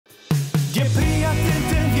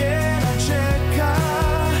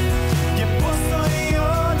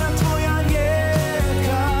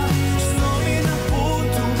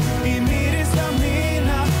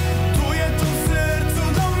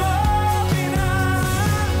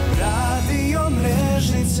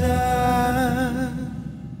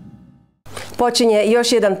Počinje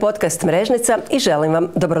još jedan podcast Mrežnica i želim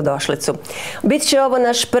vam dobrodošlicu. Bit će ovo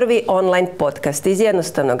naš prvi online podcast iz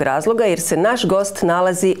jednostavnog razloga jer se naš gost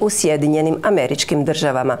nalazi u Sjedinjenim Američkim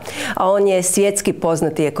Državama, a on je svjetski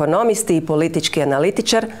poznati ekonomist i politički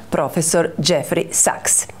analitičar, profesor Jeffrey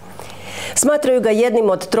Sachs. Smatraju ga jednim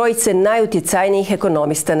od trojice najutjecajnijih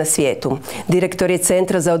ekonomista na svijetu. Direktor je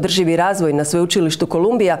Centra za održivi razvoj na Sveučilištu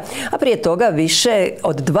Columbia, a prije toga više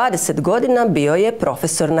od 20 godina bio je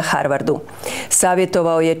profesor na Harvardu.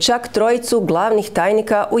 Savjetovao je čak trojicu glavnih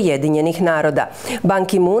tajnika Ujedinjenih naroda, Ban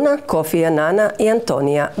Ki-moona, Kofija Anana i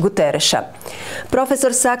Antonija Gutereša.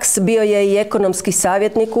 Profesor Sachs bio je i ekonomski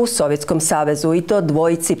savjetnik u Sovjetskom savezu i to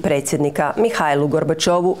dvojici predsjednika Mihailu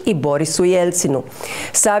Gorbačovu i Borisu Jeljcinu.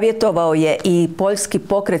 Savjetovao je i poljski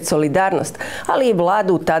Pokret Solidarnost, ali i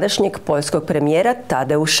vladu tadašnjeg poljskog premijera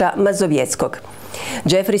Tadeusa Mazowieckog.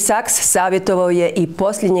 Jeffrey Sachs savjetovao je i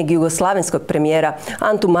posljednjeg jugoslavenskog premijera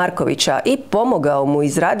Antu Markovića i pomogao mu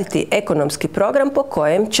izraditi ekonomski program po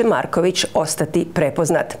kojem će Marković ostati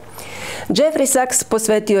prepoznat. Jeffrey Sachs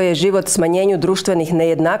posvetio je život smanjenju društvenih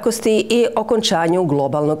nejednakosti i okončanju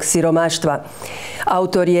globalnog siromaštva.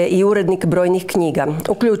 Autor je i urednik brojnih knjiga,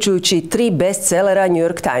 uključujući 3 bestsellera New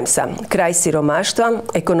York Timesa: Kraj siromaštva,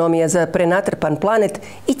 Ekonomija za prenatrpan planet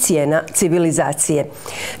i Cijena civilizacije.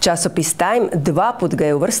 Časopis Time 2 put ga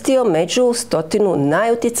je uvrstio među 100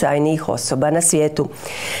 najutjecajnijih osoba na svijetu.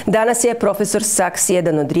 Danas je profesor Sachs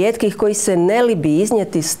jedan od rijetkih koji se ne libi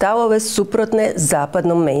iznijeti stavove suprotne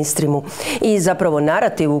zapadnom mainstreamu i zapravo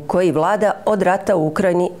narativu koji vlada od rata u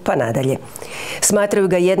Ukrajini pa nadalje. Smatraju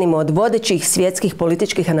ga jednim od vodećih svjetskih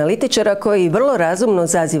političkih analitičara koji vrlo razumno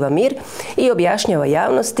zaziva mir i objašnjava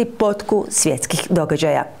javnosti potku svjetskih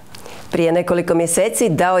događaja. Prije nekoliko mjeseci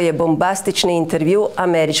dao je bombastični intervju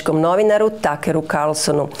američkom novinaru Tuckeru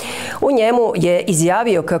Carlsonu. U njemu je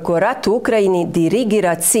izjavio kako rat u Ukrajini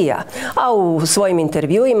dirigira CIA, a u svojim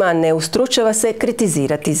intervjuima ne ustručava se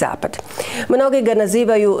kritizirati Zapad. Mnogi ga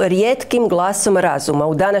nazivaju rijetkim glasom razuma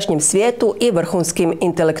u današnjem svijetu i vrhunskim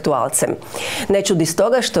intelektualcem. Ne čudi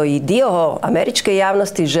stoga što i dio američke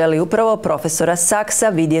javnosti želi upravo profesora Sachsa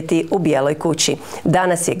vidjeti u Bijeloj kući.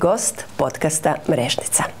 Danas je gost podcasta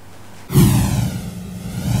Mrežnica.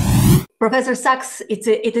 Professor Sachs,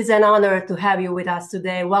 it is an honor to have you with us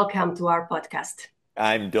today. Welcome to our podcast.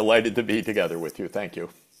 I'm delighted to be together with you. Thank you.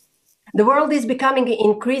 The world is becoming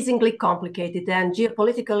increasingly complicated and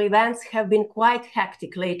geopolitical events have been quite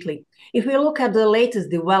hectic lately. If we look at the latest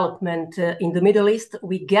development in the Middle East,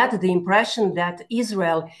 we get the impression that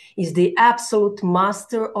Israel is the absolute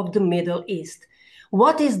master of the Middle East.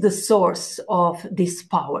 What is the source of this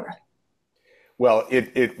power? Well,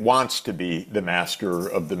 it wants to be the master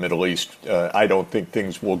of the Middle East. I don't think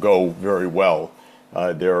things will go very well.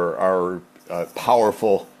 There are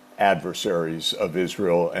powerful adversaries of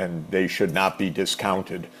Israel, and they should not be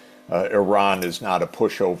discounted. Iran is not a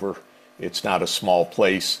pushover. It's not a small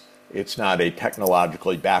place. It's not a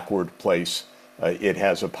technologically backward place. It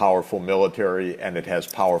has a powerful military, and it has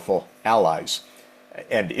powerful allies.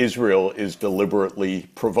 And Israel is deliberately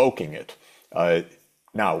provoking it.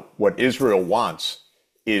 Now, what Israel wants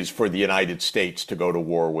is for the United States to go to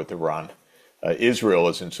war with Iran. Israel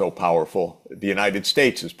isn't so powerful. The United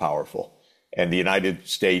States is powerful. And the United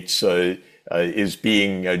States is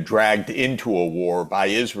being dragged into a war by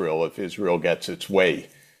Israel if Israel gets its way.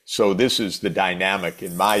 So this is the dynamic,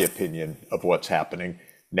 in my opinion, of what's happening.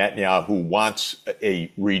 Netanyahu wants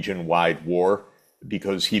a region-wide war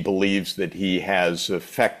because he believes that he has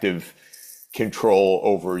effective control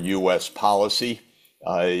over U.S. policy.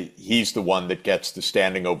 He's the one that gets the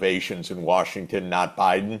standing ovations in Washington, not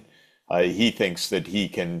Biden. He thinks that he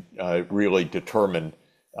can really determine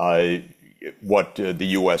what the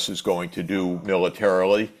U.S. is going to do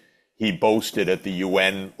militarily. He boasted at the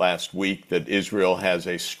UN last week that Israel has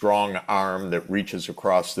a strong arm that reaches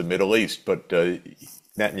across the Middle East, but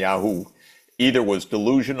Netanyahu either was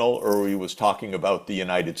delusional or he was talking about the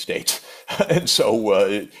United States. And so,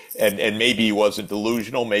 and maybe he wasn't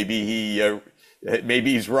delusional, maybe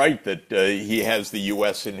he's right that he has the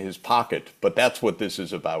U.S. in his pocket, but that's what this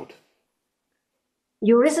is about.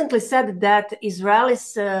 You recently said that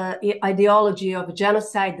Israel's ideology of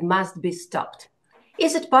genocide must be stopped.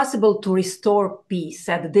 Is it possible to restore peace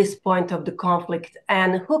at this point of the conflict,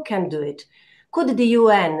 and who can do it? Could the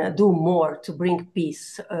UN do more to bring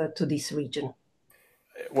peace to this region?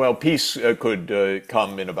 Well, peace could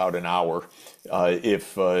come in about an hour if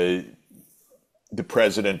the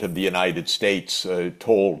President of the United States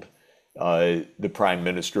told the Prime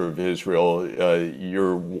Minister of Israel,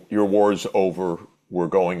 your war's over, we're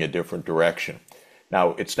going a different direction.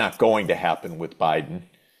 Now, it's not going to happen with Biden.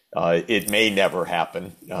 It may never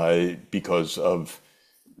happen because of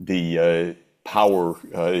the power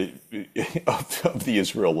of the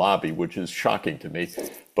Israel lobby, which is shocking to me.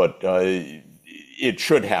 But it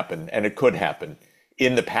should happen, and it could happen.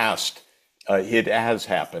 In the past, it has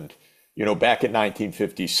happened. You know, back in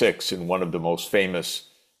 1956, in one of the most famous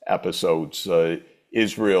episodes,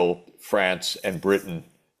 Israel, France, and Britain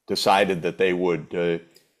decided that they would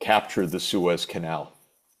capture the Suez Canal.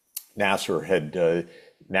 Nasser had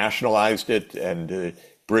nationalized it, and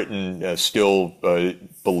Britain still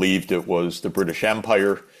believed it was the British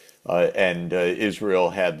Empire, and Israel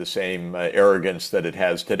had the same arrogance that it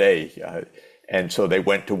has today. And so they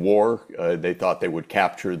went to war. They thought they would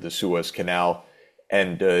capture the Suez Canal.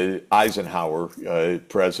 And Eisenhower,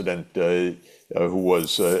 president, who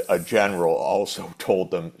was a general, also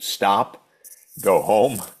told them, stop, go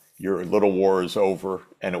home, your little war is over,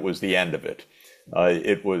 and it was the end of it.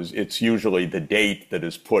 It's usually the date that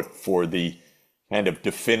is put for the kind of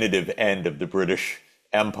definitive end of the British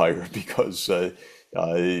Empire, because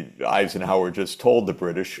Eisenhower just told the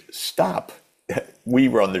British, stop, we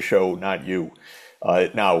run the show, not you.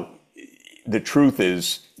 Now, the truth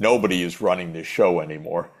is, nobody is running this show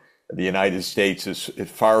anymore. The United States is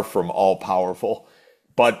far from all-powerful,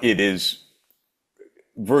 but it is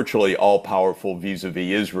virtually all-powerful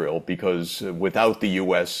vis-a-vis Israel, because without the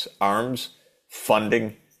U.S. arms,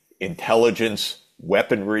 funding, intelligence,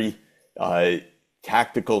 weaponry,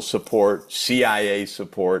 tactical support, CIA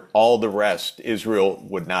support, all the rest, Israel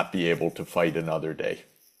would not be able to fight another day.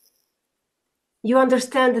 You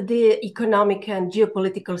understand the economic and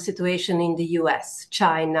geopolitical situation in the US,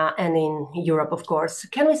 China, and in Europe, of course.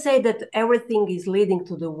 Can we say that everything is leading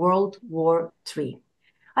to the World War III?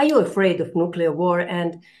 Are you afraid of nuclear war,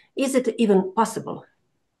 and is it even possible?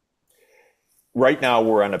 Right now,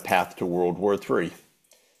 we're on a path to World War III.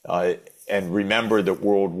 And remember that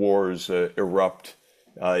world wars erupt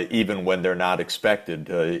even when they're not expected.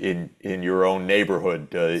 In your own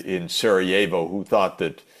neighborhood, in Sarajevo, who thought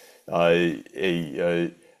that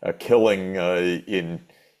a killing in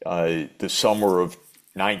the summer of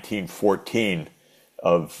 1914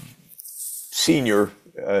 of a senior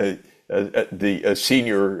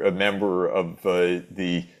member of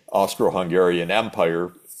the Austro-Hungarian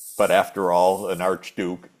Empire, but after all, an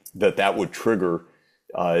archduke, that would trigger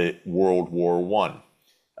World War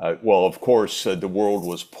I. Well, of course, the world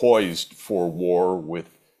was poised for war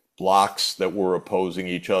with blocs that were opposing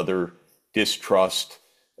each other, distrust,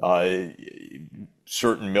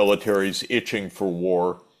 certain militaries itching for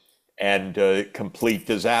war, and complete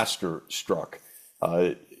disaster struck,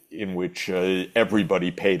 in which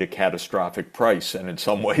everybody paid a catastrophic price, and in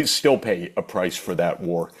some ways still pay a price for that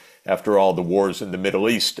war. After all, the wars in the Middle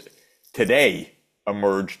East today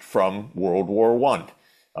emerged from World War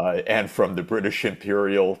I, and from the British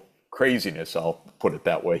imperial craziness, I'll put it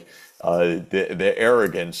that way, the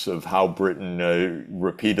arrogance of how Britain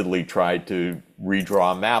repeatedly tried to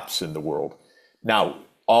redraw maps in the world. Now,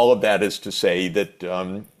 all of that is to say that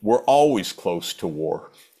we're always close to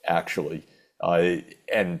war, actually.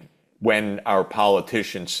 And when our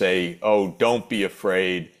politicians say, oh, don't be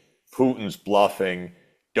afraid, Putin's bluffing,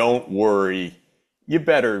 don't worry, you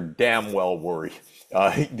better damn well worry.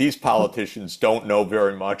 These politicians don't know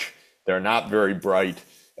very much. They're not very bright.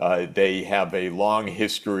 They have a long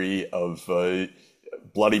history of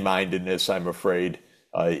bloody-mindedness, I'm afraid.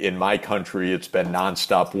 In my country, it's been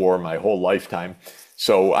nonstop war my whole lifetime.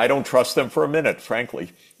 So I don't trust them for a minute,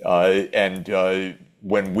 frankly. And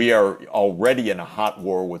when we are already in a hot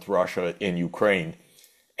war with Russia in Ukraine,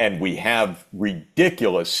 and we have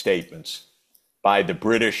ridiculous statements by the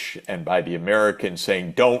British and by the Americans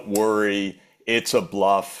saying, don't worry, it's a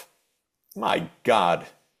bluff. My God,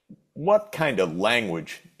 what kind of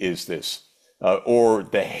language is this? Or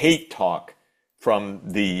the hate talk from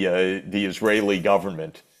the Israeli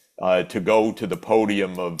government to go to the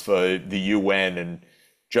podium of the UN and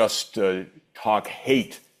just talk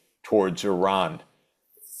hate towards Iran.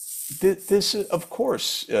 This, of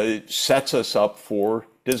course, sets us up for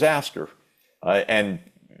disaster. And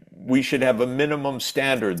we should have a minimum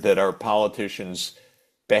standard that our politicians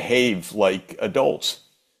behave like adults.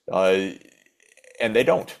 And they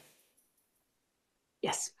don't.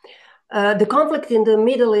 Yes. The conflict in the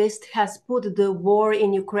Middle East has put the war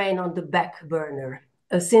in Ukraine on the back burner.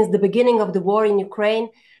 Since the beginning of the war in Ukraine,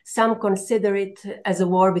 some consider it as a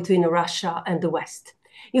war between Russia and the West.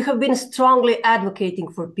 You have been strongly advocating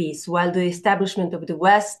for peace, while the establishment of the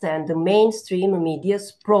West and the mainstream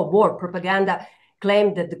media's pro-war propaganda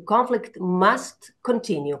claim that the conflict must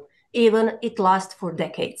continue, even it lasts for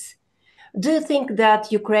decades. Do you think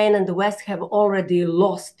that Ukraine and the West have already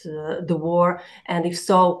lost the war? And if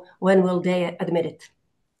so, when will they admit it?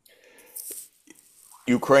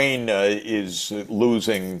 Ukraine is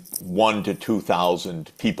losing 1,000 to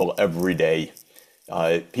 2,000 people every day.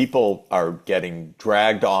 People are getting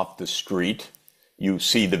dragged off the street. You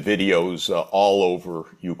see the videos all over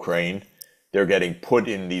Ukraine. They're getting put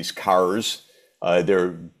in these cars.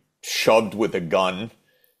 They're shoved with a gun,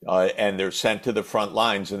 and they're sent to the front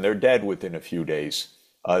lines, and they're dead within a few days.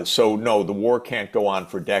 So no, the war can't go on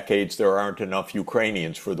for decades. There aren't enough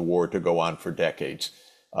Ukrainians for the war to go on for decades.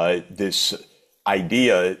 This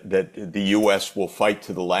idea that the U.S. will fight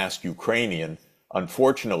to the last Ukrainian,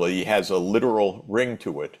 unfortunately, has a literal ring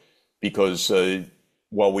to it, because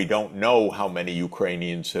while we don't know how many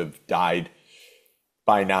Ukrainians have died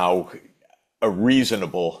by now, a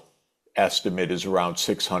reasonable estimate is around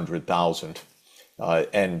 600,000.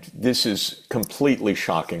 And this is completely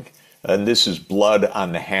shocking. And this is blood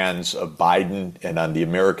on the hands of Biden and on the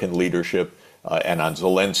American leadership and on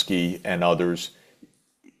Zelensky and others.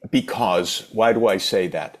 Because, why do I say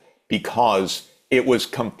that? Because it was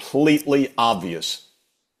completely obvious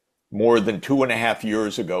more than 2.5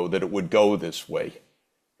 years ago that it would go this way.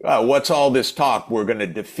 What's all this talk? We're going to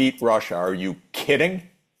defeat Russia. Are you kidding?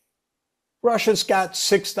 Russia's got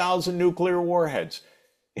 6,000 nuclear warheads.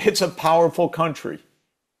 It's a powerful country.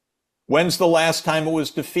 When's the last time it was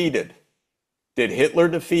defeated? Did Hitler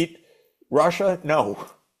defeat Russia? No.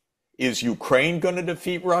 Is Ukraine going to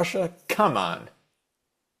defeat Russia? Come on.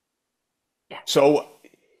 So,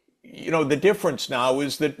 you know, the difference now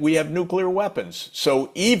is that we have nuclear weapons.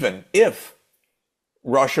 So even if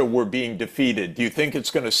Russia were being defeated, do you think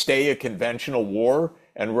it's going to stay a conventional war?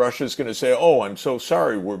 And Russia's going to say, oh, I'm so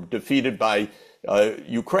sorry, we're defeated by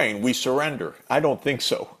Ukraine, we surrender. I don't think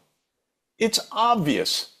so. It's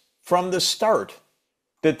obvious from the start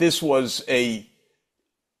that this was a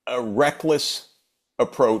reckless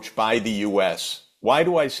approach by the U.S. Why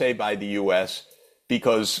do I say by the U.S.?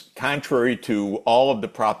 Because contrary to all of the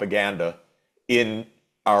propaganda in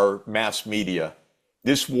our mass media,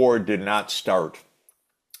 this war did not start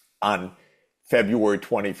on February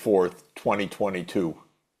 24th, 2022.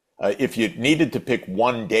 If you needed to pick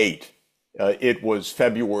one date, it was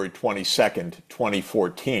February 22nd,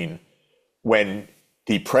 2014, when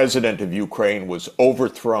the president of Ukraine was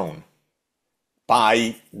overthrown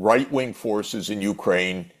by right-wing forces in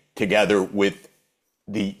Ukraine together with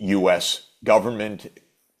the U.S. government,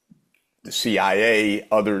 the CIA,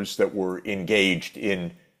 others that were engaged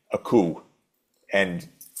in a coup. And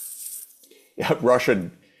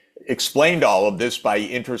Russia explained all of this by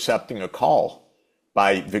intercepting a call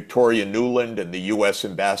by Victoria Nuland and the U.S.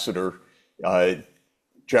 ambassador,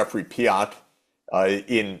 Jeffrey Piot,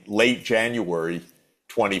 in late January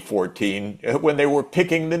 2014, when they were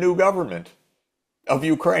picking the new government of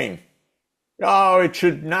Ukraine. Oh, it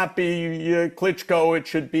should not be Klitschko, it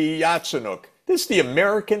should be Yatsenuk. This is the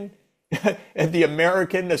American and the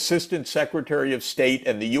American Assistant Secretary of State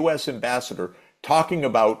and the U.S. ambassador talking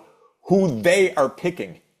about who they are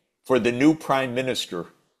picking for the new prime minister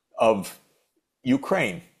of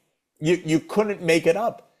Ukraine. You couldn't make it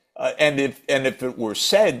up. And if it were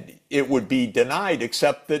said, it would be denied,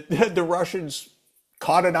 except that the Russians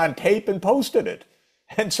caught it on tape and posted it.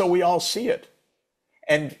 And so we all see it.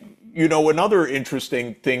 And, you know, another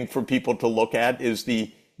interesting thing for people to look at is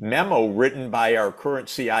the memo written by our current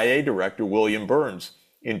CIA director, William Burns,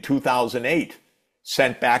 in 2008,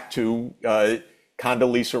 sent back to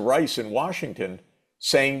Condoleezza Rice in Washington,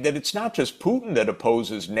 saying that it's not just Putin that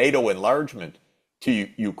opposes NATO enlargement to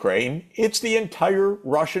Ukraine, it's the entire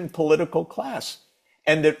Russian political class.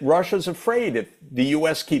 And that Russia's afraid if the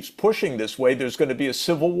US keeps pushing this way, there's going to be a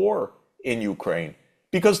civil war in Ukraine.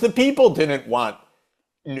 Because the people didn't want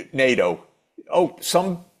NATO. Oh,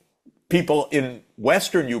 some people in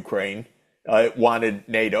Western Ukraine wanted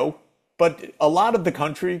NATO, but a lot of the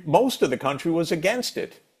country, most of the country was against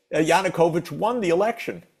it. Yanukovych won the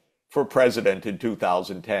election for president in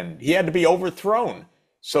 2010. He had to be overthrown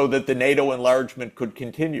so that the NATO enlargement could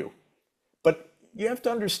continue. But you have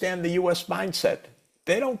to understand the US mindset.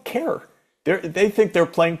 They don't care. They think they're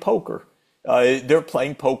playing poker. They're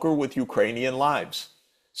playing poker with Ukrainian lives.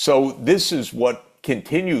 So this is what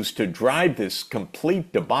continues to drive this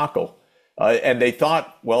complete debacle. And they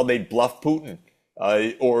thought, well, they'd bluff Putin,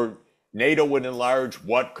 or NATO would enlarge,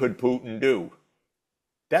 what could Putin do?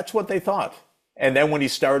 That's what they thought. And then when he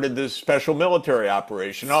started this special military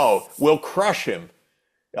operation, oh, we'll crush him.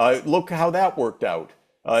 Look how that worked out.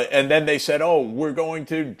 And then they said, oh, we're going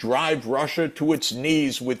to drive Russia to its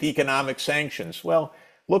knees with economic sanctions. Well,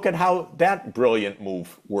 look at how that brilliant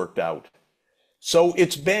move worked out. So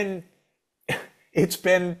it's been It's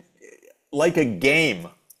been like a game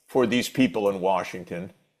for these people in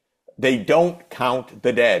Washington. They don't count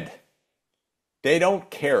the dead. They don't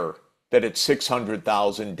care that it's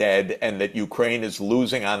 600,000 dead and that Ukraine is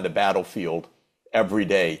losing on the battlefield every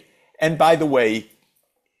day. And by the way,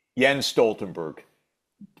 Jens Stoltenberg,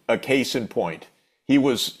 a case in point, he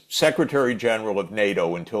was Secretary General of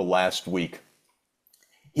NATO until last week.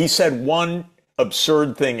 He said one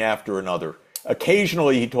absurd thing after another.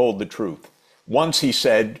 Occasionally he told the truth. Once he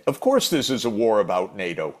said, of course this is a war about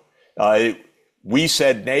NATO. We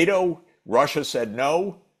said NATO, Russia said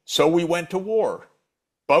no, so we went to war.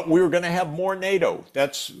 But we were going to have more NATO.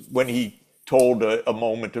 That's when he told a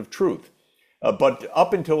moment of truth. But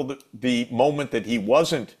up until the moment that he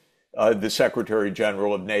wasn't the Secretary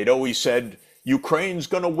General of NATO, he said, Ukraine's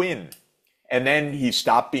going to win. And then he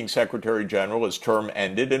stopped being Secretary General, his term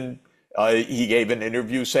ended, and he gave an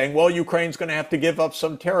interview saying, well, Ukraine's going to have to give up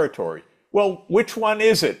some territory. Well, which one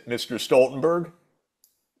is it, Mr. Stoltenberg?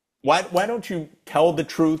 Why don't you tell the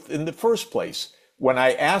truth in the first place? When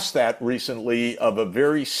I asked that recently of a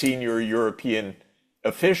very senior European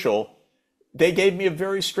official, they gave me a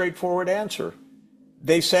very straightforward answer.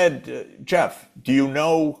 They said, Jeff, do you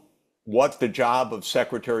know what the job of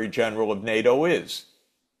Secretary General of NATO is?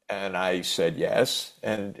 And I said, yes.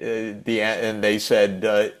 And they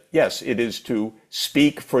said, yes, it is to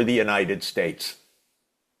speak for the United States.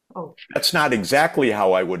 Oh. That's not exactly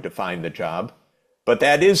how I would define the job, but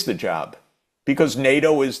that is the job, because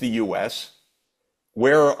NATO is the US.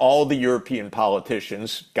 Where are all the European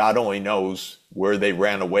politicians? God only knows where they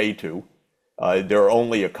ran away to. There are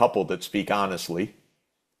only a couple that speak honestly.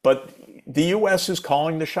 But the US is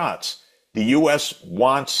calling the shots. The US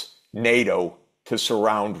wants NATO to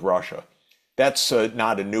surround Russia. That's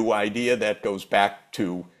not a new idea. That goes back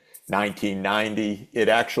to 1990. It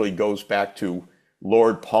actually goes back to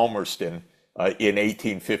Lord Palmerston in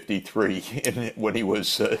 1853 when he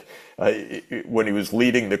was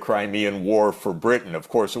leading the Crimean War for Britain. Of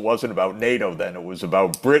course, it wasn't about NATO then. It was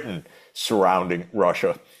about Britain surrounding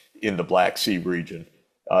Russia in the Black Sea region.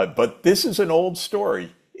 But this is an old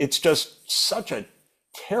story. It's just such a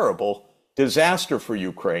terrible disaster for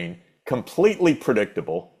Ukraine, completely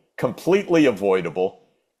predictable, completely avoidable,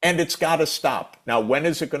 and it's got to stop. Now, when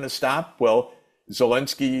is it going to stop? Well,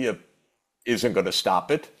 Zelensky isn't going to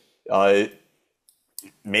stop it.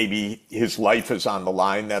 Maybe his life is on the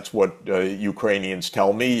line. That's what Ukrainians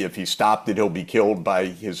tell me. If he stopped it, he'll be killed by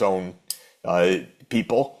his own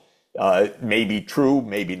people. Maybe true,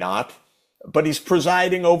 maybe not. But he's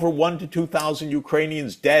presiding over 1,000 to 2,000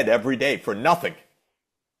 Ukrainians dead every day for nothing.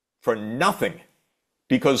 For nothing.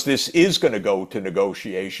 Because this is going to go to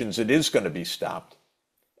negotiations. It is going to be stopped.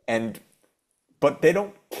 But they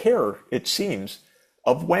don't care, it seems,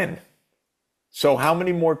 of when. So how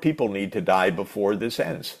many more people need to die before this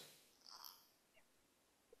ends?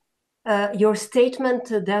 Your statement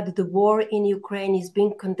that the war in Ukraine is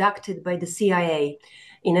being conducted by the CIA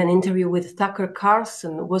in an interview with Tucker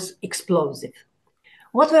Carlson was explosive.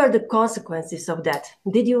 What were the consequences of that?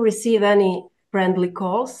 Did you receive any friendly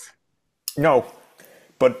calls? No,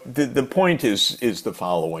 but the point is the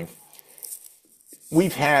following.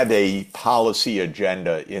 We've had a policy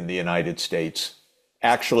agenda in the United States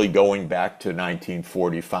actually going back to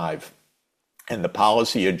 1945. And the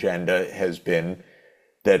policy agenda has been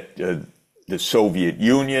that the Soviet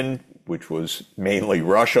Union, which was mainly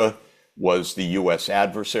Russia, was the US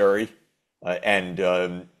adversary. And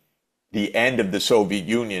the end of the Soviet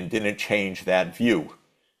Union didn't change that view.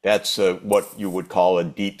 That's what you would call a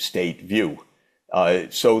deep state view.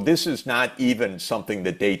 So this is not even something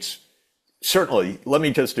that dates, certainly, let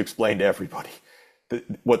me just explain to everybody.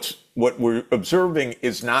 What we're observing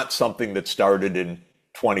is not something that started in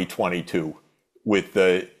 2022 with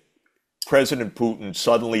President Putin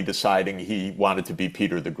suddenly deciding he wanted to be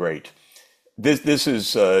Peter the Great. This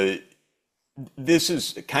is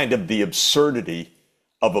kind of the absurdity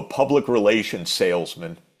of a public relations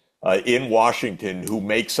salesman in Washington who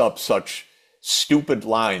makes up such stupid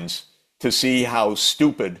lines to see how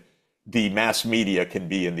stupid the mass media can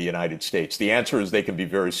be in the United States. The answer is they can be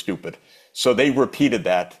very stupid. So they repeated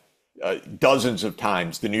that dozens of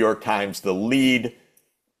times. The New York Times, the lead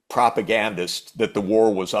propagandist, that the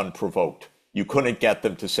war was unprovoked. You couldn't get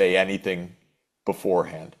them to say anything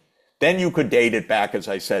beforehand. Then you could date it back, as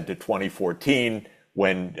I said, to 2014,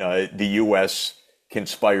 when the U.S.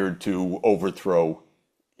 conspired to overthrow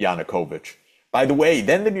Yanukovych. By the way,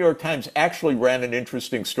 then the New York Times actually ran an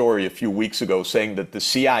interesting story a few weeks ago saying that the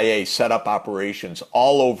CIA set up operations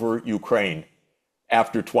all over Ukraine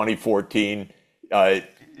after 2014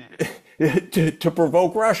 to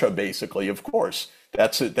provoke Russia, basically, of course.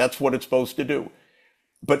 That's what it's supposed to do.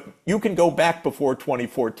 But you can go back before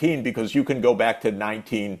 2014 because you can go back to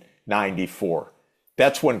 1994.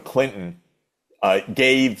 That's when Clinton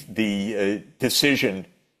gave the decision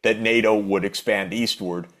that NATO would expand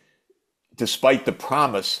eastward, despite the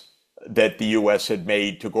promise that the U.S. had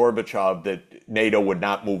made to Gorbachev that NATO would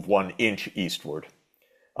not move 1 inch eastward.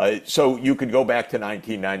 So you could go back to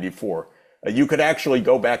 1994. You could actually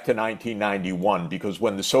go back to 1991 because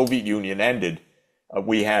when the Soviet Union ended,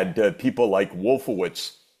 we had people like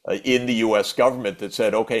Wolfowitz in the U.S. government that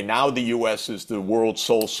said, okay, now the U.S. is the world's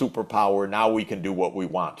sole superpower. Now we can do what we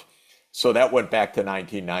want. So that went back to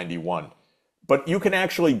 1991. But you can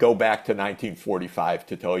actually go back to 1945,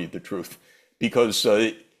 to tell you the truth, because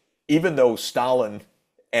even though Stalin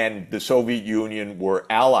and the Soviet Union were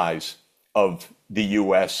allies of the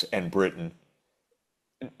U.S. and Britain,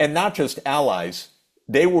 and not just allies,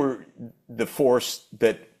 they were the force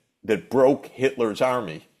that broke Hitler's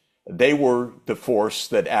army. They were the force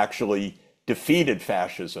that actually defeated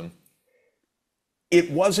fascism.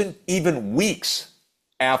 It wasn't even weeks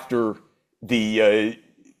after the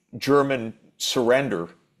German surrender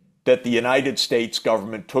that the United States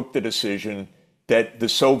government took the decision that the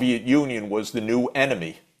Soviet Union was the new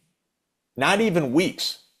enemy. Not even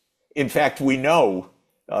weeks. In fact, we know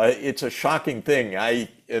it's a shocking thing. I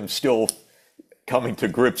am still coming to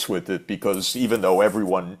grips with it because even though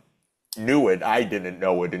everyone knew it, I didn't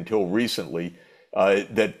know it until recently,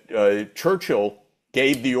 that Churchill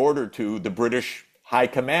gave the order to the British High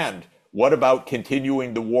Command. What about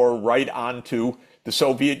continuing the war right on to the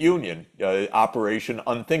Soviet Union, Operation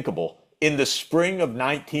Unthinkable, in the spring of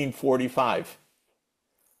 1945?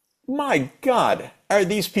 My God, are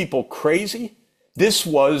these people crazy? This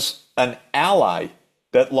was an ally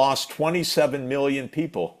that lost 27 million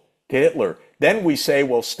people to Hitler. Then we say,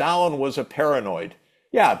 well, Stalin was a paranoid.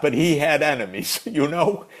 Yeah, but he had enemies, you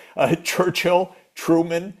know? Churchill,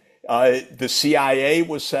 Truman, the CIA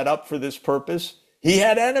was set up for this purpose. He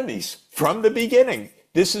had enemies from the beginning.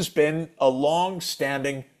 This has been a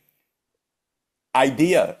long-standing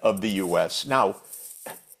idea of the U.S. Now,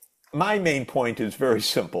 my main point is very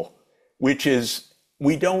simple, which is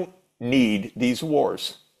we don't need these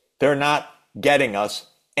wars. They're not getting us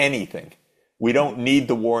anything. We don't need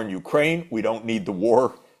the war in Ukraine. We don't need the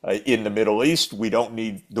war in the Middle East. We don't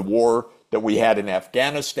need the war that we had in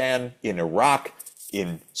Afghanistan, in Iraq,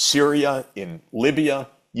 in Syria, in Libya,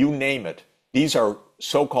 you name it. These are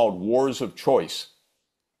so-called wars of choice.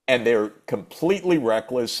 And they're completely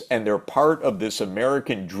reckless, and they're part of this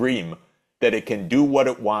American dream that it can do what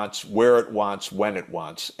it wants, where it wants, when it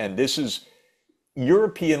wants. And this is,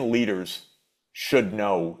 European leaders should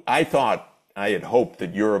know. I had hoped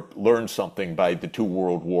that Europe learned something by the 2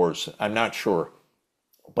 world wars. I'm not sure.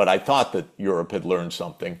 But I thought that Europe had learned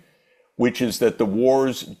something, which is that the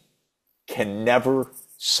wars can never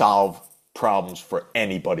solve problems for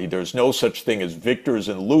anybody. There's no such thing as victors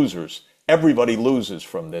and losers. Everybody loses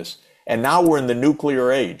from this. And now we're in the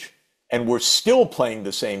nuclear age, and we're still playing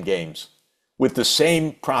the same games with the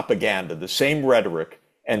same propaganda, the same rhetoric,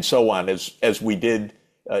 and so on as we did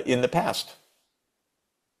in the past.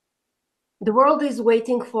 The world is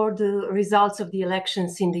waiting for the results of the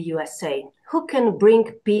elections in the USA. Who can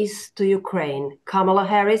bring peace to Ukraine? Kamala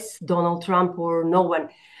Harris, Donald Trump, or no one?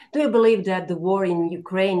 Do you believe that the war in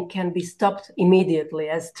Ukraine can be stopped immediately,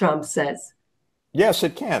 as Trump says? Yes,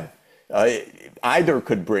 it can. Either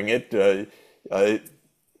could bring it.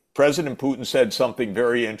 President Putin said something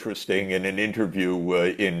very interesting in an interview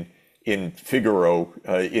in Figaro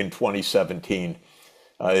in 2017.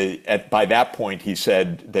 By that point, he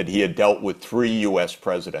said that he had dealt with 3 U.S.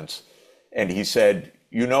 presidents. And he said,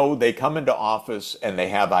 you know, they come into office and they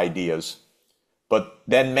have ideas, but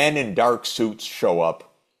then men in dark suits show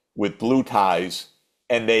up with blue ties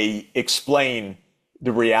and they explain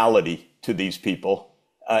the reality to these people.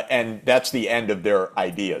 And that's the end of their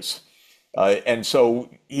ideas. And so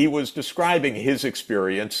he was describing his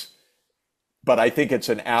experience, but I think it's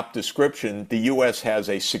an apt description. The U.S. has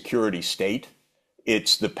a security state.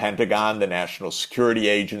 It's the Pentagon, the National Security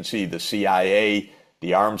Agency, the CIA,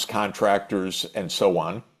 the arms contractors, and so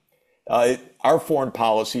on. Our foreign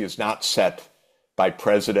policy is not set by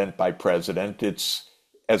president. It's,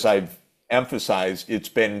 as I've emphasized, it's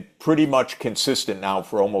been pretty much consistent now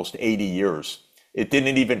for almost 80 years. It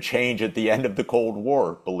didn't even change at the end of the Cold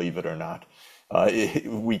War, believe it or not.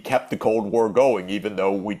 We kept the Cold War going, even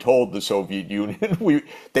though we told the Soviet Union,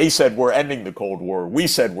 they said we're ending the Cold War. We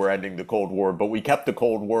said we're ending the Cold War, but we kept the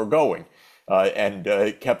Cold War going and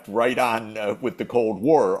kept right on with the Cold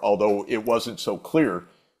War, although it wasn't so clear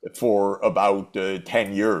for about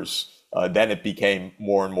 10 years. Then it became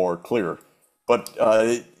more and more clear. But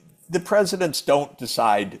the presidents don't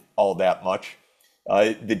decide all that much.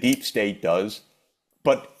 The deep state does.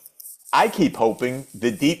 But I keep hoping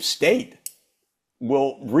the deep state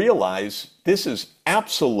will realize this is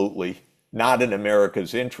absolutely not in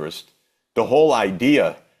America's interest. The whole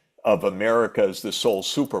idea of America as the sole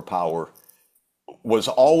superpower was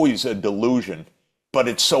always a delusion, but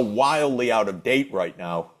it's so wildly out of date right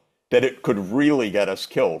now that it could really get us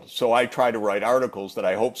killed. So I try to write articles that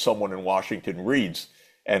I hope someone in Washington reads,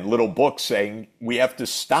 and little books saying we have to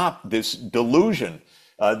stop this delusion.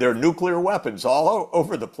 There are nuclear weapons all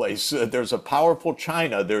over the place. There's a powerful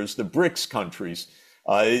China. There's the BRICS countries.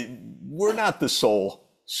 We're not the sole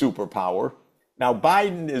superpower. Now,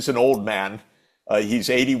 Biden is an old man. He's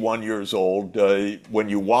 81 years old. When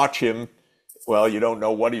you watch him, well, you don't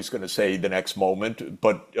know what he's going to say the next moment,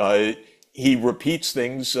 but he repeats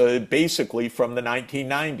things basically from the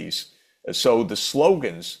 1990s. So the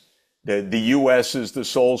slogans, the U.S. is the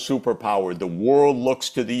sole superpower, the world looks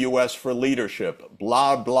to the U.S. for leadership,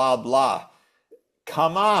 blah, blah, blah.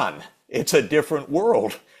 Come on, it's a different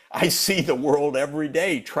world. I see the world every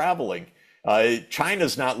day traveling.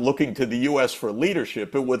 China's not looking to the U.S. for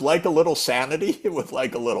leadership. It would like a little sanity. It would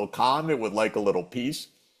like a little calm. It would like a little peace.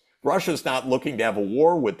 Russia's not looking to have a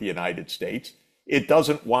war with the United States. It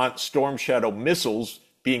doesn't want Storm Shadow missiles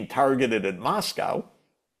being targeted at Moscow,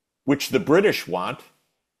 which the British want,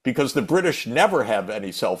 because the British never have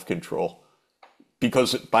any self-control.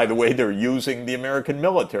 Because, by the way, they're using the American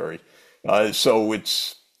military. So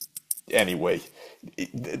it's, anyway,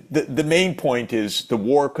 the main point is the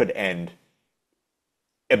war could end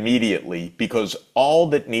immediately, because all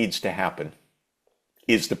that needs to happen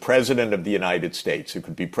is the President of the United States. It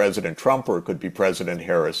could be President Trump or it could be President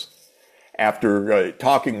Harris. After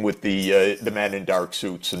talking with the men in dark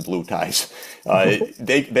suits and blue ties,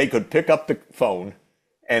 they could pick up the phone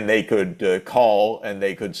and they could call and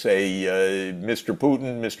they could say, Mr.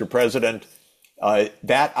 Putin, Mr. President,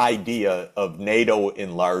 that idea of NATO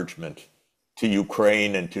enlargement to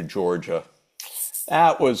Ukraine and to Georgia,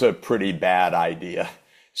 that was a pretty bad idea.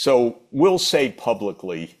 So we'll say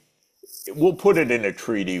publicly, we'll put it in a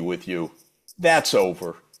treaty with you. That's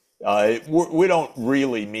over. We don't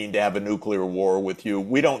really mean to have a nuclear war with you.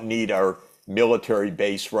 We don't need our military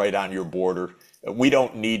base right on your border. We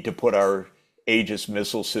don't need to put our Aegis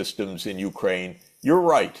missile systems in Ukraine. You're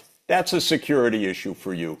right. That's a security issue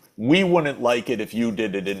for you. We wouldn't like it if you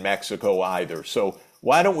did it in Mexico either. So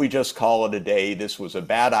why don't we just call it a day? This was a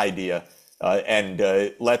bad idea.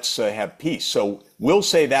 And let's have peace. So we'll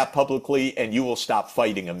say that publicly, and you will stop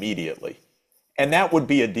fighting immediately. And that would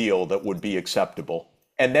be a deal that would be acceptable.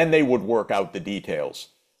 And then they would work out the details.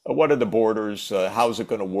 What are the borders? How's it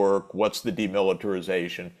going to work? What's the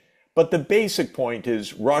demilitarization? But the basic point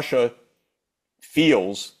is Russia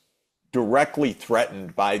feels directly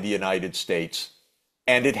threatened by the United States,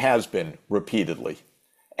 and it has been repeatedly.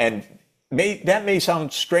 And that may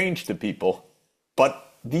sound strange to people,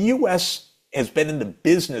 but the U.S. has been in the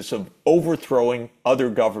business of overthrowing other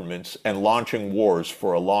governments and launching wars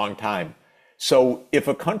for a long time. So if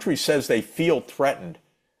a country says they feel threatened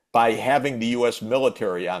by having the U.S.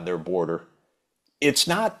 military on their border, it's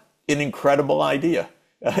not an incredible idea.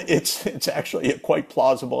 It's actually a quite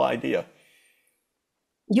plausible idea.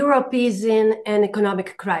 Europe is in an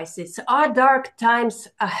economic crisis. Are dark times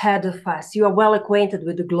ahead of us? You are well acquainted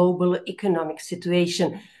with the global economic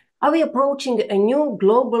situation. Are we approaching a new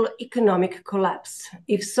global economic collapse?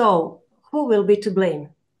 If so, who will be to blame?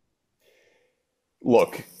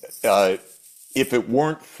 Look, if it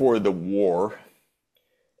weren't for the war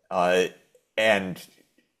and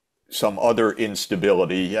some other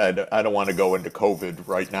instability, I don't want to go into COVID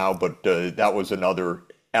right now, but that was another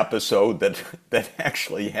episode that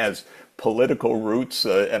actually has political roots,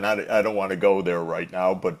 and I don't want to go there right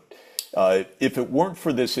now. But if it weren't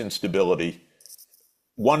for this instability,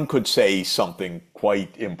 one could say something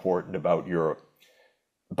quite important about Europe.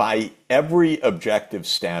 By every objective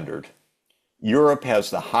standard, Europe has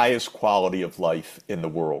the highest quality of life in the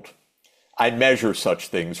world. I measure such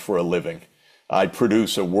things for a living. I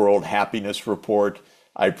produce a World Happiness Report.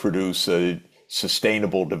 I produce a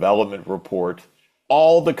Sustainable Development Report.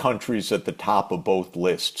 All the countries at the top of both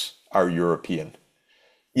lists are European.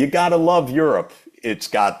 You gotta love Europe. It's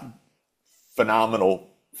got phenomenal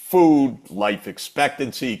food, life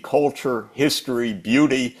expectancy, culture, history,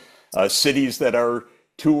 beauty, cities that are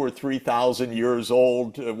 2,000 or 3,000 years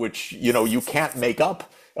old, which, you can't make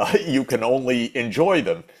up. You can only enjoy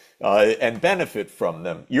them and benefit from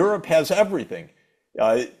them. Europe has everything.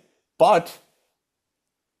 But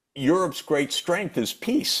Europe's great strength is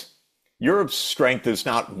peace. Europe's strength is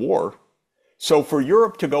not war. So for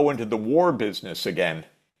Europe to go into the war business again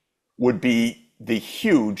would be the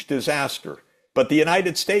huge disaster. But the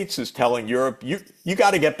United States is telling Europe, you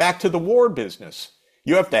got to get back to the war business.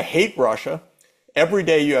 You have to hate Russia. Every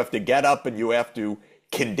day you have to get up and you have to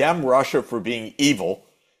condemn Russia for being evil.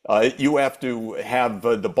 You have to have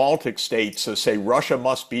the Baltic states say Russia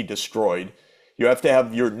must be destroyed. You have to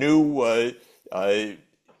have your new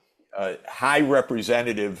high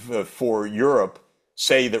representative for Europe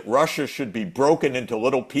say that Russia should be broken into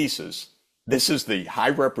little pieces. This is the high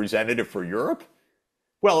representative for Europe?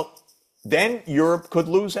 Well, then Europe could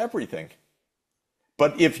lose everything.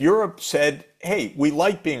 But if Europe said, hey, we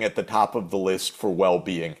like being at the top of the list for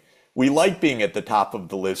well-being, we like being at the top of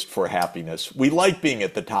the list for happiness, we like being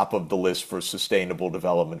at the top of the list for sustainable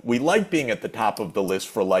development, we like being at the top of the list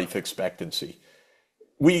for life expectancy.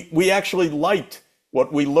 We actually liked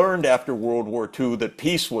what we learned after World War II, that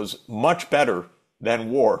peace was much better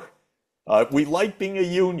than war. We like being a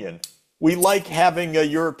union. We like having a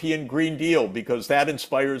European Green Deal because that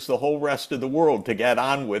inspires the whole rest of the world to get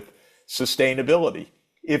on with sustainability.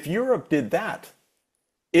 If Europe did that,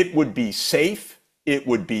 it would be safe, it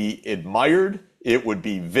would be admired, it would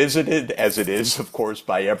be visited, as it is, of course,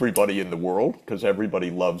 by everybody in the world, because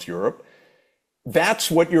everybody loves Europe.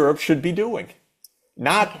 That's what Europe should be doing.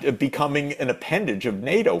 Not becoming an appendage of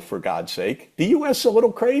NATO, for God's sake. The U.S. is a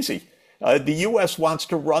little crazy. The U.S. wants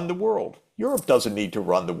to run the world. Europe doesn't need to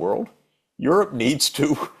run the world. Europe needs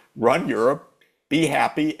to run Europe, be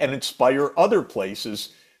happy, and inspire other places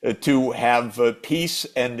to have peace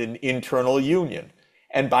and an internal union.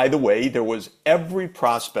 And by the way, there was every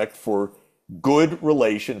prospect for good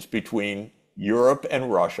relations between Europe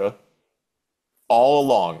and Russia all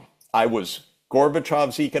along. I was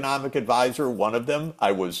Gorbachev's economic advisor, one of them.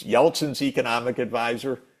 I was Yeltsin's economic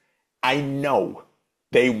advisor. I know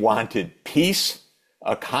they wanted peace,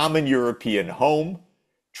 a common European home,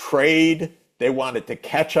 trade. They wanted to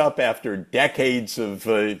catch up after decades of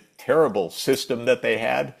terrible system that they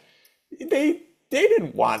had. They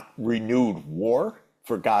didn't want renewed war,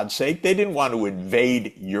 for God's sake. They didn't want to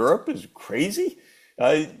invade Europe. It's crazy.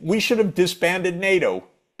 We should have disbanded NATO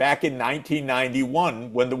back in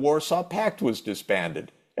 1991 when the Warsaw Pact was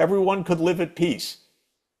disbanded. Everyone could live at peace.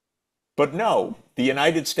 But no, the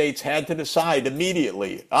United States had to decide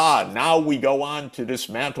immediately, now we go on to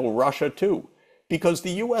dismantle Russia too. Because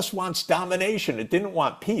the U.S. wants domination. It didn't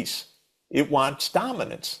want peace. It wants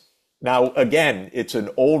dominance. Now, again, it's an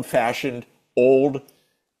old-fashioned, old,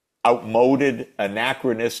 outmoded,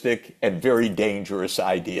 anachronistic, and very dangerous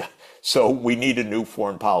idea. So we need a new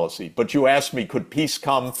foreign policy. But you asked me, could peace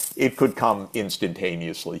come? It could come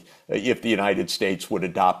instantaneously if the United States would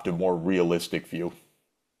adopt a more realistic view.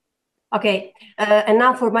 Okay, and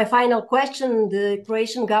now for my final question. The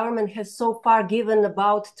Croatian government has so far given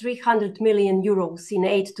about 300 million euros in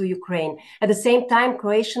aid to Ukraine. At the same time,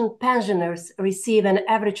 Croatian pensioners receive an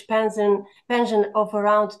average pension of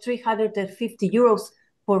around 350 euros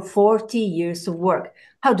for 40 years of work.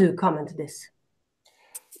 How do you comment this?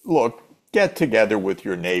 Look, get together with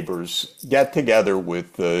your neighbors, get together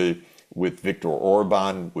with Viktor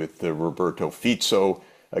Orban, with Roberto Fico,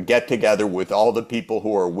 get together with all the people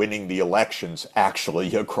who are winning the elections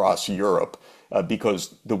actually across Europe,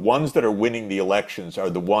 because the ones that are winning the elections are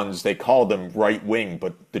the ones, they call them right wing,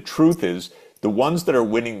 but the truth is the ones that are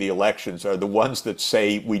winning the elections are the ones that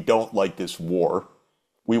say we don't like this war,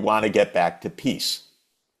 we want to get back to peace.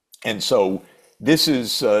 And so this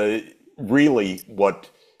is really what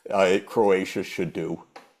Croatia should do.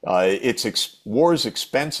 War is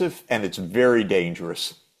expensive and it's very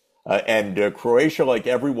dangerous. And Croatia, like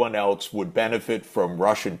everyone else, would benefit from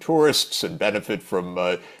Russian tourists and benefit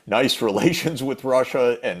from nice relations with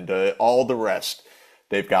Russia and all the rest.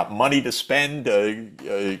 They've got money to spend.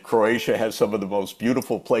 Croatia has some of the most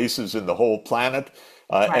beautiful places in the whole planet.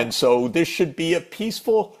 Right. And so this should be a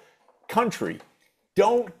peaceful country.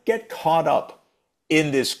 Don't get caught up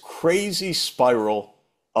in this crazy spiral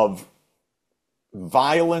of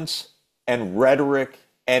violence and rhetoric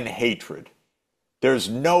and hatred. There's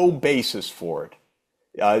no basis for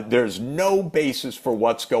it. There's no basis for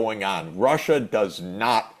what's going on. Russia does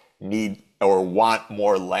not need or want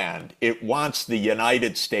more land. It wants the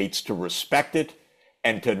United States to respect it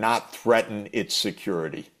and to not threaten its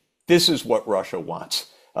security. This is what Russia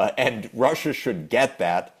wants. And Russia should get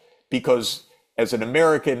that, because as an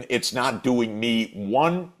American, it's not doing me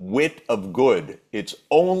one whit of good. It's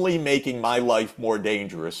only making my life more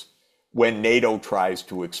dangerous when NATO tries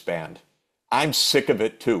to expand. I'm sick of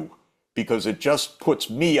it too, because it just puts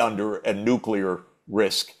me under a nuclear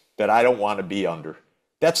risk that I don't want to be under.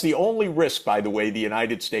 That's the only risk, by the way, the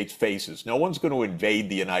United States faces. No one's going to invade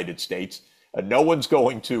the United States. No one's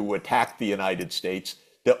going to attack the United States.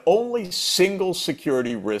 the only single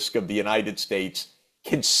security risk of the United States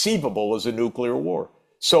conceivable is a nuclear war.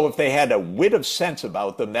 So if they had a whit of sense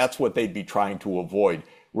about them, that's what they'd be trying to avoid,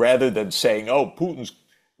 rather than saying, oh, Putin's,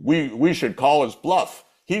 we should call his bluff.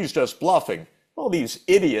 He's just bluffing. Well, these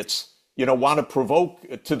idiots, want to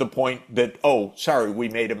provoke to the point that, oh, sorry, we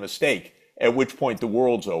made a mistake, at which point the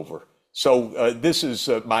world's over. So this is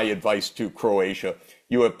my advice to Croatia.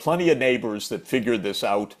 You have plenty of neighbors that figured this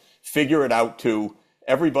out. Figure it out too.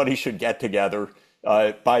 Everybody should get together.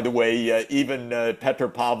 By the way, even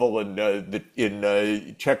Petr Pavel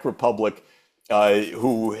in Czech Republic,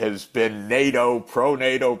 who has been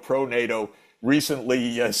pro-NATO,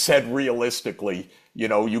 recently said realistically,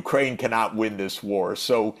 Ukraine cannot win this war.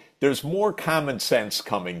 So there's more common sense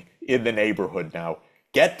coming in the neighborhood now.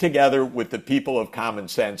 Get together with the people of common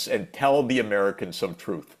sense and tell the Americans some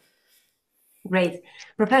truth. Great.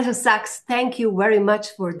 Professor Sachs, thank you very much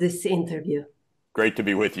for this interview. Great to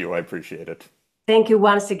be with you. I appreciate it. Thank you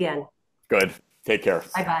once again. Good. Take care.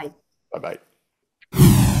 Bye-bye. Bye-bye.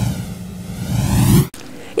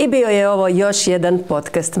 I bio je ovo još jedan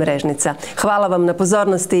podcast Mrežnica. Hvala vam na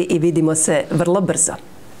pozornosti i vidimo se vrlo brzo.